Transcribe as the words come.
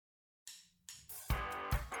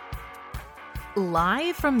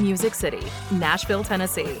Live from Music City, Nashville,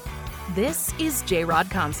 Tennessee. This is J-Rod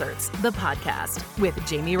Concerts, the podcast with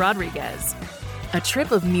Jamie Rodriguez. A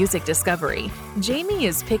trip of music discovery. Jamie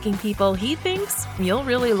is picking people he thinks you'll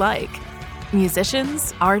really like.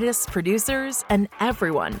 Musicians, artists, producers, and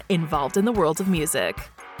everyone involved in the world of music.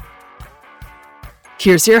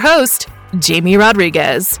 Here's your host, Jamie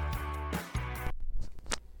Rodriguez.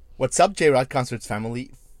 What's up, J-Rod Concerts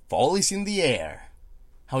family? Fall is in the air.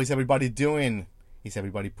 How is everybody doing? Is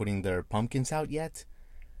everybody putting their pumpkins out yet?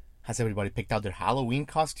 Has everybody picked out their Halloween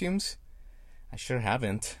costumes? I sure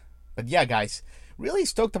haven't. But yeah, guys, really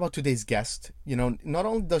stoked about today's guest. You know, not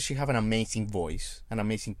only does she have an amazing voice, an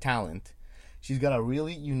amazing talent, she's got a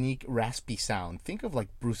really unique raspy sound. Think of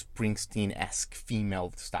like Bruce Springsteen-esque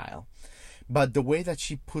female style. But the way that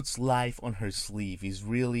she puts life on her sleeve is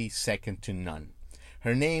really second to none.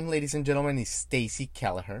 Her name, ladies and gentlemen, is Stacey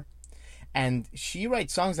Kelleher. And she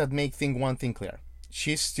writes songs that make one thing clear.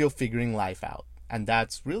 She's still figuring life out. And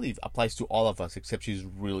that's really applies to all of us, except she's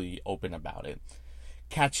really open about it.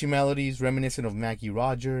 Catchy melodies reminiscent of Maggie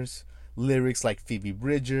Rogers, lyrics like Phoebe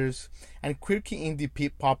Bridgers, and quirky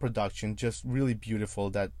indie pop production, just really beautiful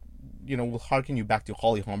that, you know, will harken you back to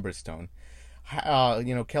Holly Humberstone.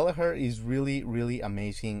 Kelleher is really, really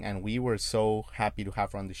amazing, and we were so happy to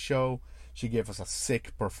have her on the show. She gave us a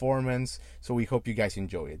sick performance, so we hope you guys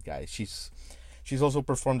enjoy it, guys. She's also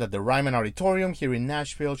performed at the Ryman Auditorium here in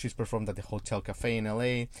Nashville. She's performed at the Hotel Café in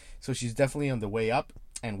LA, so she's definitely on the way up,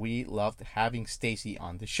 and we loved having Stacey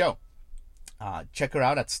on the show. Check her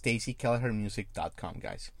out at staceykellehermusic.com,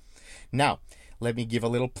 guys. Now, let me give a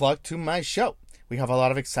little plug to my show. We have a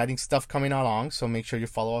lot of exciting stuff coming along, so make sure you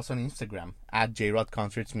follow us on Instagram at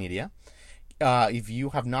JRodConcertsMedia. If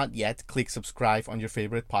you have not yet, click subscribe on your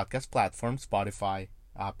favorite podcast platform, Spotify,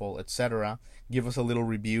 Apple, etc. Give us a little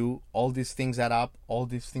review. All these things add up. All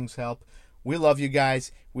these things help. We love you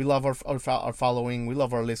guys. We love our following. We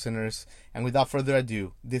love our listeners. And without further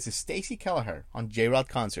ado, this is Stacey Kelleher on J-Rod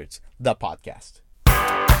Concerts, the podcast.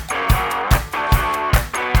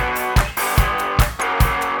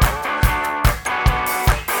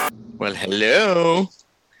 Well, hello.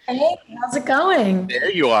 Hey, how's it going? There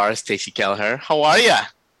you are, Stacey Kelleher. How are you?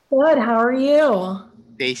 Good. How are you?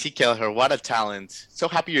 Stacey Kelleher, what a talent. So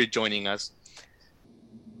happy you're joining us.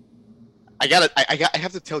 I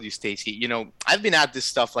have to tell you, Stacey, you know, I've been at this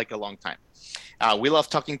stuff like a long time. We love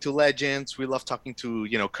talking to legends. We love talking to,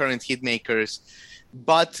 you know, current hit makers.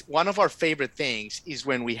 But one of our favorite things is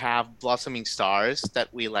when we have blossoming stars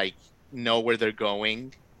that we like know where they're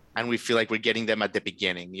going. And we feel like we're getting them at the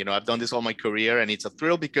beginning. You know, I've done this all my career, and it's a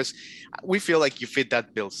thrill because we feel like you fit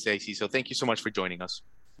that bill, Stacey. So thank you so much for joining us.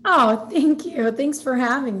 Oh, thank you. Thanks for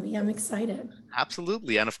having me. I'm excited.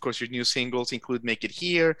 Absolutely. And of course, your new singles include Make It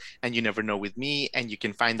Here and You Never Know With Me. And you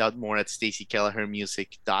can find out more at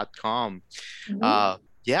staceykellehermusic.com.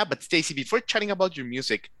 Yeah, but Stacey, before chatting about your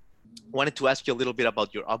music, I wanted to ask you a little bit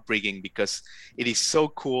about your upbringing because it is so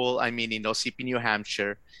cool. I mean, in Ossipee, New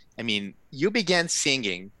Hampshire, I mean, you began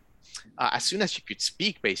singing as soon as you could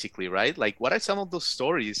speak, basically, right? Like, what are some of those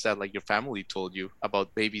stories that like your family told you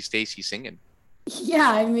about baby Stacey singing?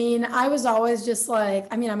 Yeah, I mean, I was always just like,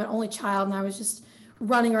 I'm an only child, and I was just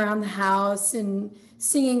running around the house and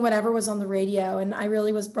singing whatever was on the radio. And I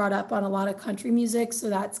really was brought up on a lot of country music. So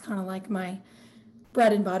that's kind of like my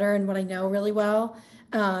bread and butter and what I know really well.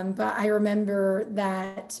 But I remember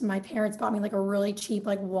that my parents bought me like a really cheap,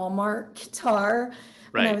 like Walmart guitar.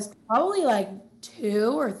 Right. When I was probably like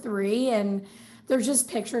 2 or 3, and there's just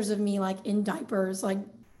pictures of me like in diapers, like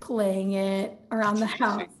playing it around the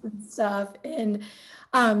house and stuff. And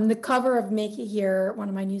the cover of Make It Here, one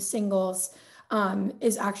of my new singles,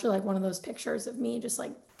 is actually like one of those pictures of me just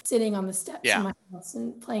like sitting on the steps of my house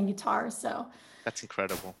and playing guitar. So that's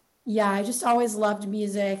incredible. Yeah, I just always loved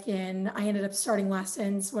music, and I ended up starting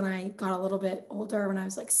lessons when I got a little bit older. When I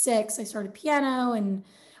was like 6, I started piano, and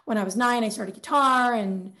when I was 9, I started guitar,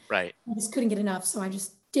 and right. I just couldn't get enough. So I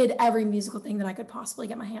just did every musical thing that I could possibly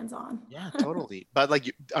get my hands on. Yeah, totally. But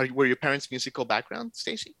like, were your parents' musical background,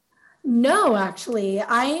 Stacey? No, actually.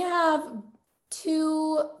 I have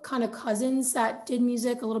 2 kind of cousins that did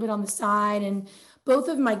music a little bit on the side, and both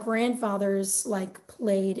of my grandfathers like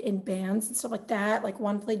played in bands and stuff like that. Like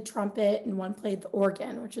one played trumpet and one played the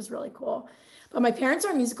organ, which is really cool. But my parents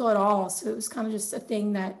aren't musical at all. So it was kind of just a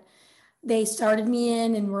thing that they started me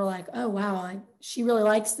in, and were like, oh, wow, she really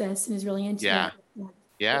likes this and is really into it.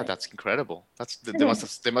 Yeah, that's incredible. They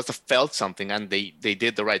must have felt something, and they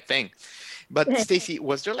did the right thing. But Stacey,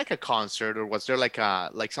 was there like a concert, or was there like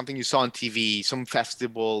something you saw on TV, some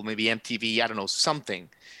festival, maybe MTV, I don't know, something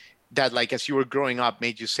that like as you were growing up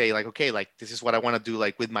made you say like, okay, like this is what I want to do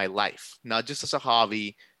like with my life, not just as a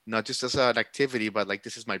hobby, not just as an activity, but like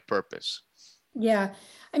this is my purpose? Yeah.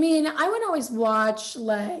 I mean, I would always watch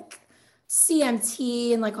like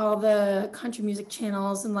CMT and like all the country music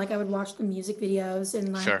channels, and like I would watch the music videos,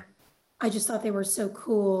 and like Sure. I just thought they were so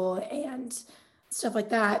cool and stuff like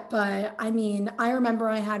that. But I mean, I remember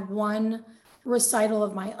I had one recital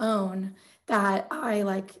of my own that I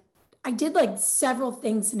did like several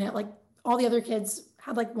things in it. Like all the other kids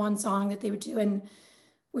had like one song that they would do, and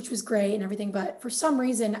which was great and everything. But for some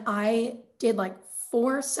reason, I did like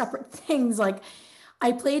four separate things. Like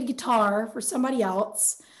I played guitar for somebody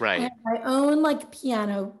else. I had Right. my own like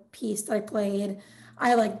piano piece that I played.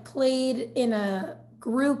 I like played in a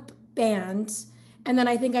group band. And then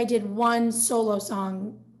I think I did one solo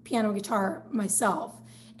song, piano guitar myself.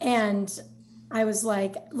 And I was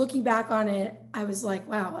like, looking back on it, I was like,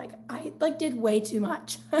 wow, like I like did way too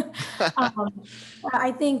much. um,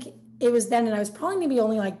 I think it was then, and I was probably maybe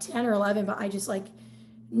only like 10 or 11, but I just like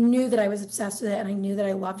knew that I was obsessed with it, and I knew that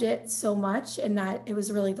I loved it so much, and that it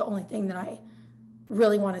was really the only thing that I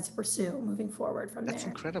really wanted to pursue moving forward from That's there.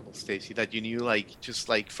 incredible, Stacey, that you knew like just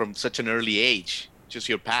like from such an early age, just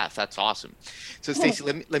your path. That's awesome. So, Yeah, Stacey,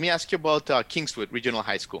 let me ask you about Kingswood Regional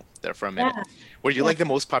High School there for a minute. yeah, Were you yeah. like the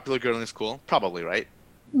most popular girl in the school? Probably, right?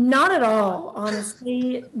 Not at all,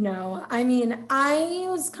 honestly. No. I mean, I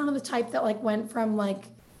was kind of the type that like went from like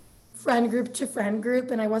friend group to friend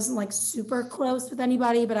group, and I wasn't like super close with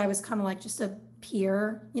anybody, but I was kind of like just a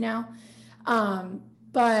peer, you know?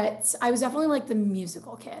 But I was definitely like the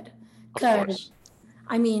musical kid, Of because course.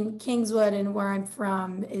 I mean, Kingswood and where I'm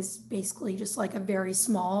from is basically just like a very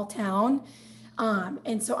small town.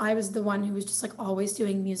 And so I was the one who was just like always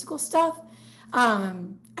doing musical stuff.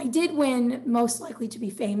 I did win Most Likely to Be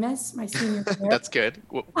Famous my senior year. That's good.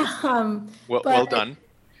 Um, Well but done.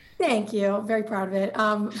 thank you. Very proud of it.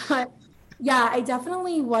 But yeah, I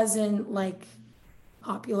definitely wasn't like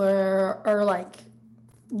popular or like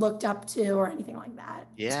looked up to or anything like that.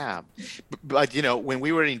 Yeah. But, you know, when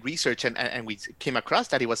we were in research and we came across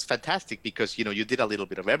that, it was fantastic because, you know, you did a little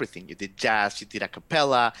bit of everything. You did jazz, you did a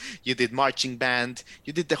cappella, you did marching band,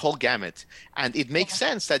 you did the whole gamut. And it makes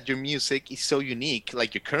sense that your music is so unique,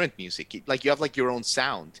 like your current music, like you have like your own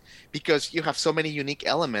sound because you have so many unique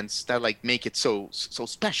elements that like make it so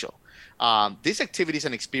special. These activities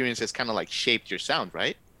and experiences kind of like shaped your sound,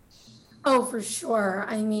 right? Oh, for sure.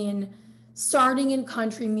 I mean, starting in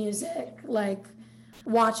country music, like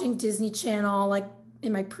watching Disney Channel, like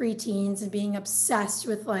in my preteens, and being obsessed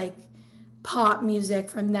with like pop music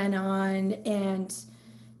from then on, and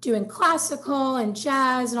doing classical and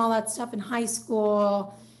jazz and all that stuff in high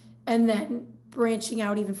school, and then branching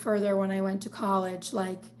out even further when I went to college.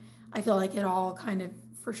 Like, I feel like it all kind of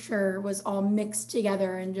for sure was all mixed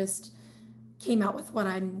together and just came out with what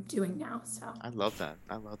I'm doing now. So, I love that.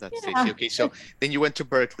 I love that, Stacey. yeah. Okay, so then you went to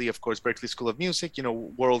Berklee, of course, Berklee School of Music, you know,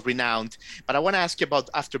 world renowned. But I want to ask you about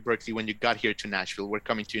after Berklee, when you got here to Nashville. We're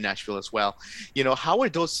coming to Nashville as well. You know, how were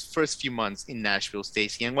those first few months in Nashville,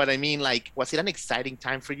 Stacey? And what I mean, like, was it an exciting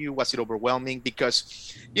time for you? Was it overwhelming?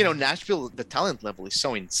 Because, you know, Nashville, the talent level is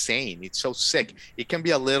so insane. It's so sick. It can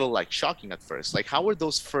be a little like shocking at first. Like, how were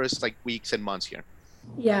those first like weeks and months here?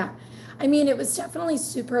 Yeah. I mean, it was definitely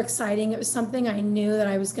super exciting. It was something I knew that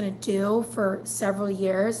I was going to do for several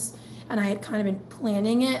years. And I had kind of been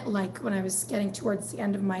planning it like when I was getting towards the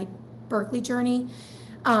end of my Berklee journey.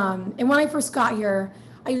 And when I first got here,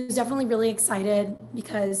 I was definitely really excited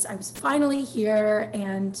because I was finally here,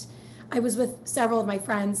 and I was with several of my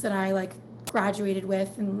friends that I like graduated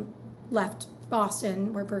with and left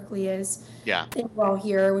Boston, where Berklee is. Yeah, They were all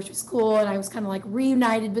here, which was cool. And I was kind of like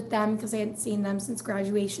reunited with them because I hadn't seen them since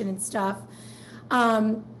graduation and stuff.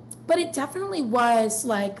 Um, but it definitely was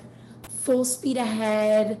like full speed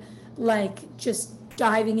ahead, like just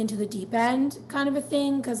diving into the deep end kind of a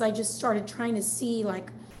thing. Because I just started trying to see like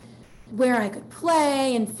where I could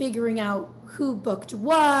play and figuring out who booked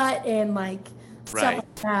what and like stuff right.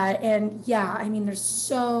 like that. And yeah, I mean, there's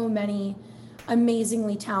so many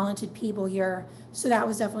amazingly talented people here. So that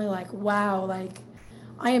was definitely like, wow, like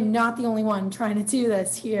I am not the only one trying to do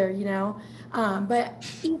this here, you know? But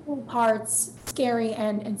equal parts scary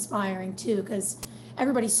and inspiring too, because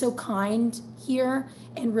everybody's so kind here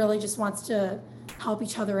and really just wants to help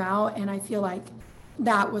each other out. And I feel like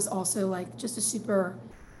that was also like just a super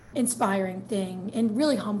inspiring thing and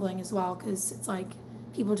really humbling as well, because it's like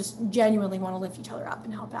people just genuinely want to lift each other up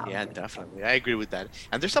and help out. Yeah, definitely. I agree with that.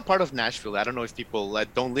 And there's a part of Nashville, I don't know if people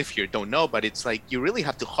that don't live here don't know, but it's like you really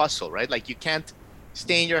have to hustle, right? Like you can't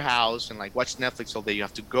stay in your house and like watch Netflix all day. You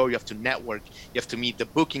have to go, you have to network, you have to meet the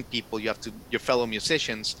booking people, you have to your fellow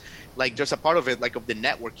musicians. Like there's a part of it like of the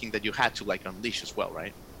networking that you had to like unleash as well,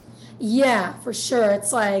 right? Yeah, for sure.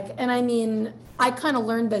 It's like, and I mean, I kind of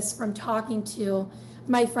learned this from talking to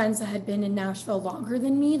my friends that had been in Nashville longer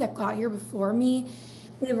than me, that got here before me.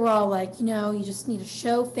 They were all like, you just need to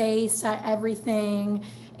show face at everything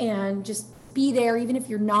and just be there, even if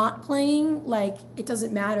you're not playing. Like, it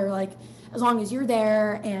doesn't matter. Like, as long as you're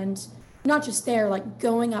there, and not just there, like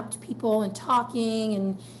going up to people and talking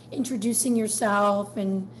and introducing yourself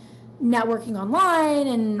and networking online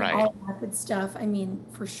and Right. all that good stuff. I mean,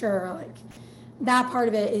 for sure, like that part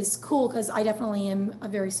of it is cool because I definitely am a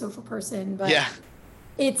very social person, but Yeah.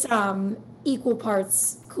 it's equal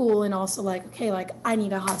parts cool and also like, okay, like I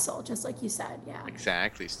need a hustle, just like you said. Yeah.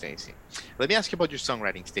 Exactly, Stacey. Let me ask you about your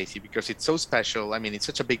songwriting, Stacey, because it's so special. I mean, it's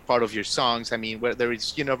such a big part of your songs. I mean, whether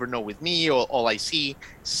it's You Never Know with Me or All I See,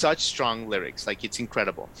 such strong lyrics. Like, it's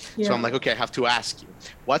incredible. Yeah. So I'm like, okay, I have to ask you,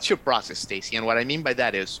 what's your process, Stacey? And what I mean by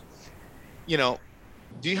that is,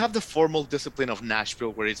 do you have the formal discipline of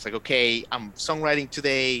Nashville where it's like, okay, I'm songwriting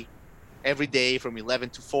today, every day from 11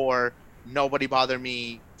 to 4, nobody bother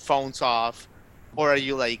me, phones off? Or are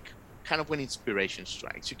you like, kind of when inspiration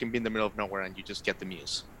strikes, you can be in the middle of nowhere and you just get the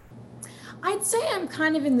muse? I'd say I'm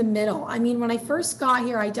kind of in the middle. I mean, when I first got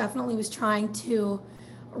here, I definitely was trying to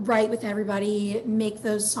write with everybody, make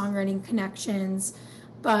those songwriting connections.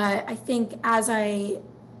 But I think as I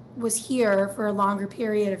was here for a longer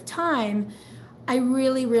period of time, I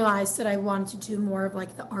really realized that I wanted to do more of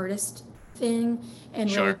like the artist thing and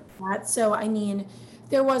really Sure. that. So, I mean,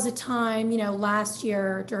 there was a time, last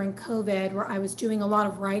year during COVID where I was doing a lot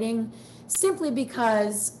of writing simply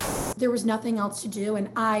because there was nothing else to do and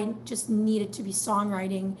I just needed to be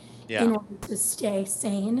songwriting Yeah. in order to stay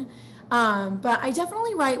sane. But I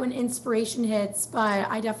definitely write when inspiration hits, but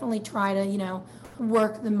I definitely try to,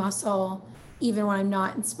 work the muscle even when I'm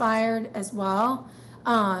not inspired as well.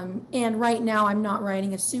 And right now I'm not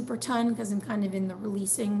writing a super ton because I'm kind of in the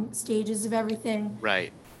releasing stages of everything.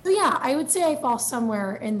 Right. So yeah, I would say I fall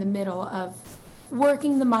somewhere in the middle of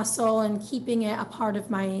working the muscle and keeping it a part of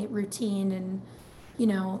my routine and,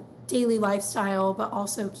 daily lifestyle, but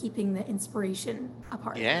also keeping the inspiration a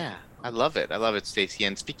part of it. Yeah. I love it. I love it, Stacey.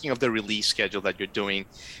 And speaking of the release schedule that you're doing,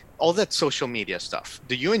 all that social media stuff,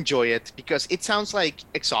 do you enjoy it? Because it sounds like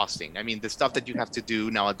exhausting. I mean, the stuff that you have to do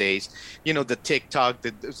nowadays, the TikTok,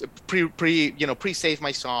 the pre-save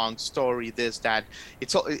my song, story, this, that.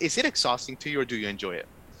 Is it exhausting to you or do you enjoy it?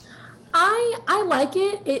 I like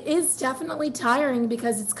it. It is definitely tiring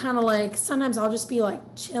because it's kind of like sometimes I'll just be like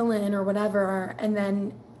chilling or whatever, and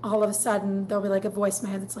then all of a sudden there'll be like a voice in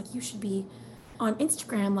my head that's like, you should be on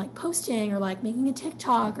Instagram, like posting or like making a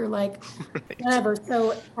TikTok or like Right. whatever.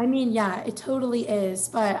 So I mean, yeah, it totally is.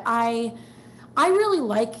 But I really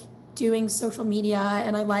like doing social media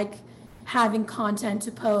and I like having content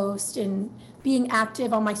to post and being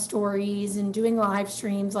active on my stories and doing live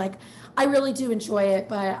streams. Like I really do enjoy it,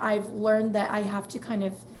 but I've learned that I have to kind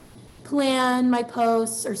of plan my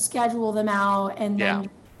posts or schedule them out and Yeah. then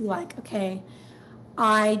be like, okay,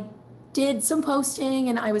 I did some posting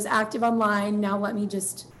and I was active online. Now let me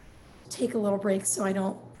just take a little break so I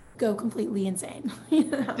don't go completely insane.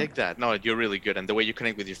 I dig that. No, you're really good. And the way you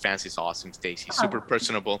connect with your fans is awesome, Stacey. Super Oh,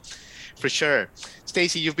 personable. For sure.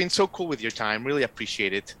 Stacey, you've been so cool with your time. Really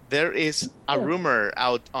appreciate it. There is a yeah. rumor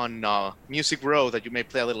out on Music Row that you may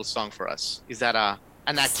play a little song for us. Is that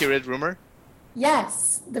an accurate rumor?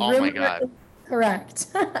 Yes, the Oh my rumor God. is correct.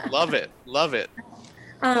 Love it. Love it.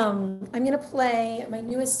 I'm gonna play my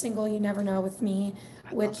newest single, "You Never Know" with me, I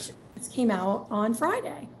love which it. just came out on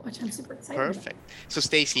Friday, which I'm super excited about. Perfect. So,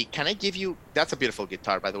 Stacey, can I give you, that's a beautiful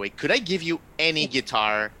guitar, by the way. Could I give you any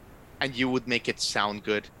guitar and you would make it sound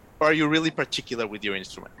good? Or are you really particular with your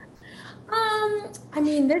instrument? I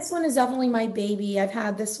mean, this one is definitely my baby. I've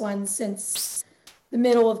had this one since the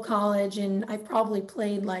middle of college, and I've probably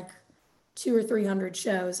played like 200 or 300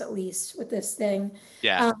 shows at least with this thing.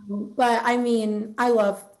 Yeah. But I mean, I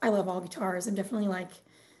love all guitars. I'm definitely like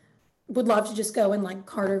would love to just go and like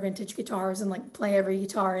Carter vintage guitars and like play every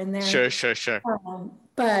guitar in there. Sure, sure, sure.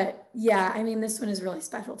 But yeah, I mean, this one is really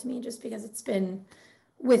special to me just because it's been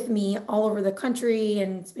with me all over the country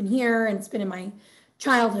and it's been here and it's been in my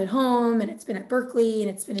childhood home and it's been at Berklee and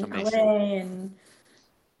it's been in Amazing. LA and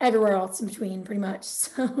everywhere else in between pretty much.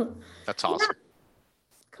 So That's yeah, awesome.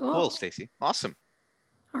 Cool, cool. Stacey. Awesome.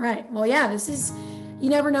 All right. Well, yeah, this is You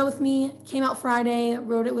Never Know with me. Came out Friday,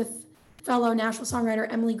 wrote it with fellow Nashville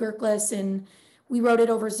songwriter Emily Gerkless, and we wrote it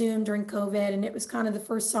over Zoom during COVID. And it was kind of the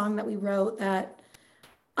first song that we wrote that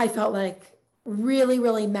I felt like really,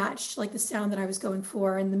 really matched like the sound that I was going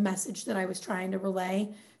for and the message that I was trying to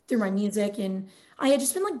relay through my music. And I had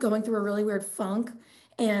just been like going through a really weird funk,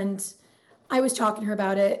 and I was talking to her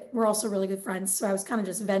about it. We're also really good friends, so I was kind of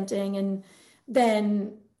just venting. And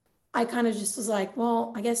then I kind of just was like,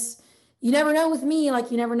 well, I guess you never know with me,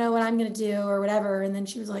 like you never know what I'm gonna do or whatever. And then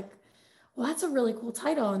she was like, well, that's a really cool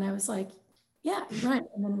title. And I was like, yeah, you're right.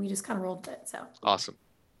 And then we just kind of rolled with it. So Awesome.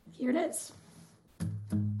 here it is.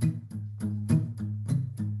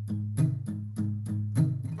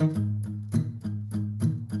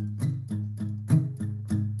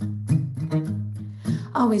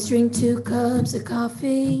 Always drink 2 cups of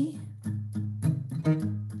coffee,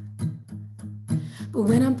 but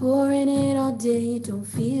when I'm pouring it all day, it don't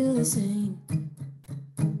feel the same.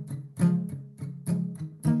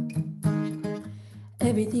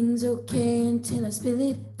 Everything's okay until I spill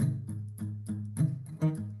it,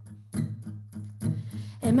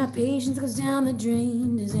 and my patience goes down the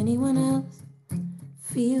drain. Does anyone else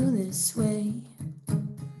feel this way?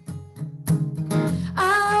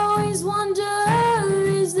 I always wonder,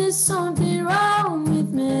 is there something wrong with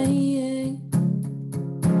me?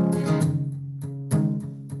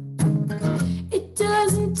 It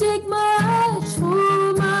doesn't take much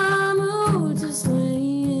for my mood to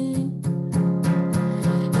sway.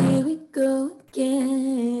 Here we go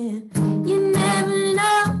again. You never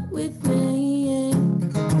know with me.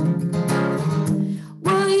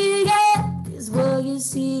 What you get is what you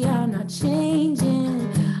see. I'm not changing.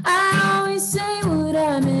 I always say what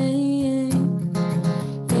I mean.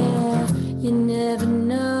 Yeah, you never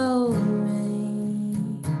know me.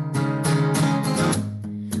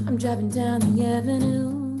 I'm driving down the avenue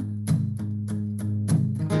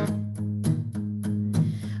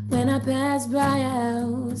when I pass by a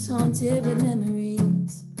house haunted with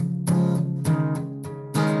memories,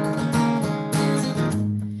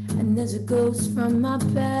 and there's a ghost from my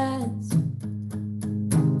past.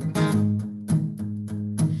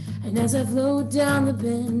 And as I float down the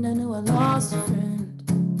bend, I know I lost a friend.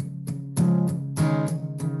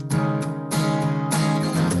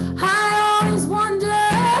 I always wonder,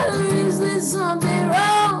 is there something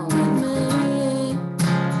wrong with me?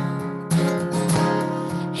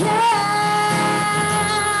 Yeah,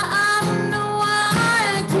 I don't know why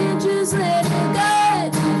I can't just let it go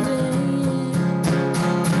today.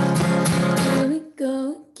 Here we go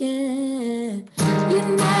again. You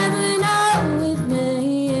never know with me.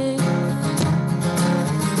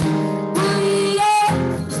 What you get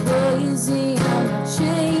is what you see. I'm not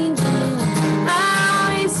changing. I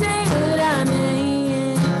always say what I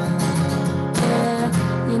mean. Yeah,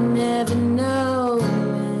 you never know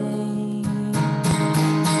me.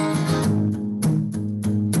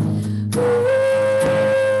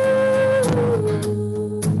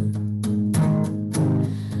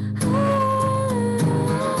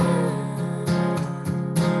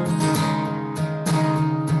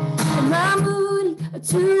 Am I moody or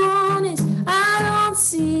too honest? I don't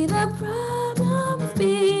see the problem with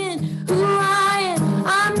being who I am.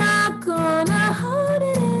 I'm not gonna hold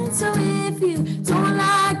it in. So if you don't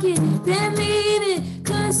like it, then leave it.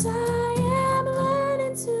 'Cause I am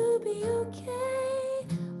learning to be okay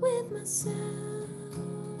with myself.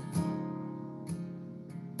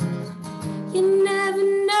 You never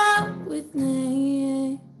know with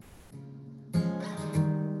me.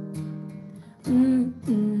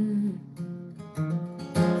 Mm-mm.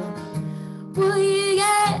 What you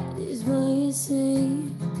get is what you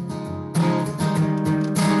see.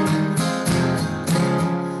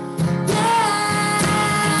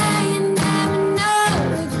 Yeah, you never know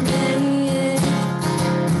with me.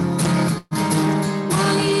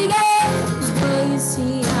 What you get is what you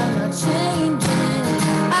see. I'm not changing.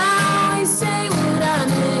 I always say what I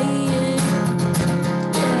mean.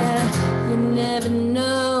 Yeah, you never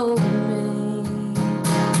know me.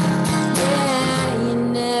 Yeah, you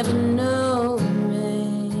never know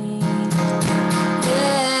me.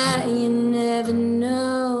 Yeah, you never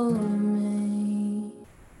know me.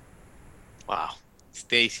 Wow.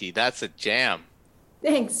 Stacey, that's a jam.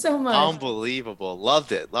 Thanks so much. Unbelievable.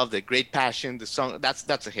 Loved it. Loved it. Great passion. The song,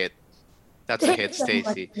 that's a hit. That's a hit, Thanks so much,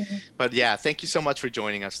 Stacey. Jimmy. But yeah, thank you so much for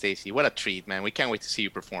joining us, Stacey. What a treat, man. We can't wait to see you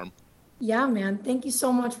perform. Yeah, man. Thank you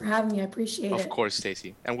so much for having me. I appreciate it. Of course,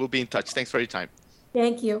 Stacey. And we'll be in touch. Thanks for your time.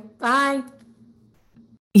 Thank you. Bye.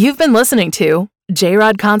 You've been listening to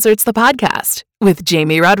J-Rod Concerts, the podcast with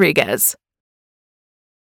Jamie Rodriguez.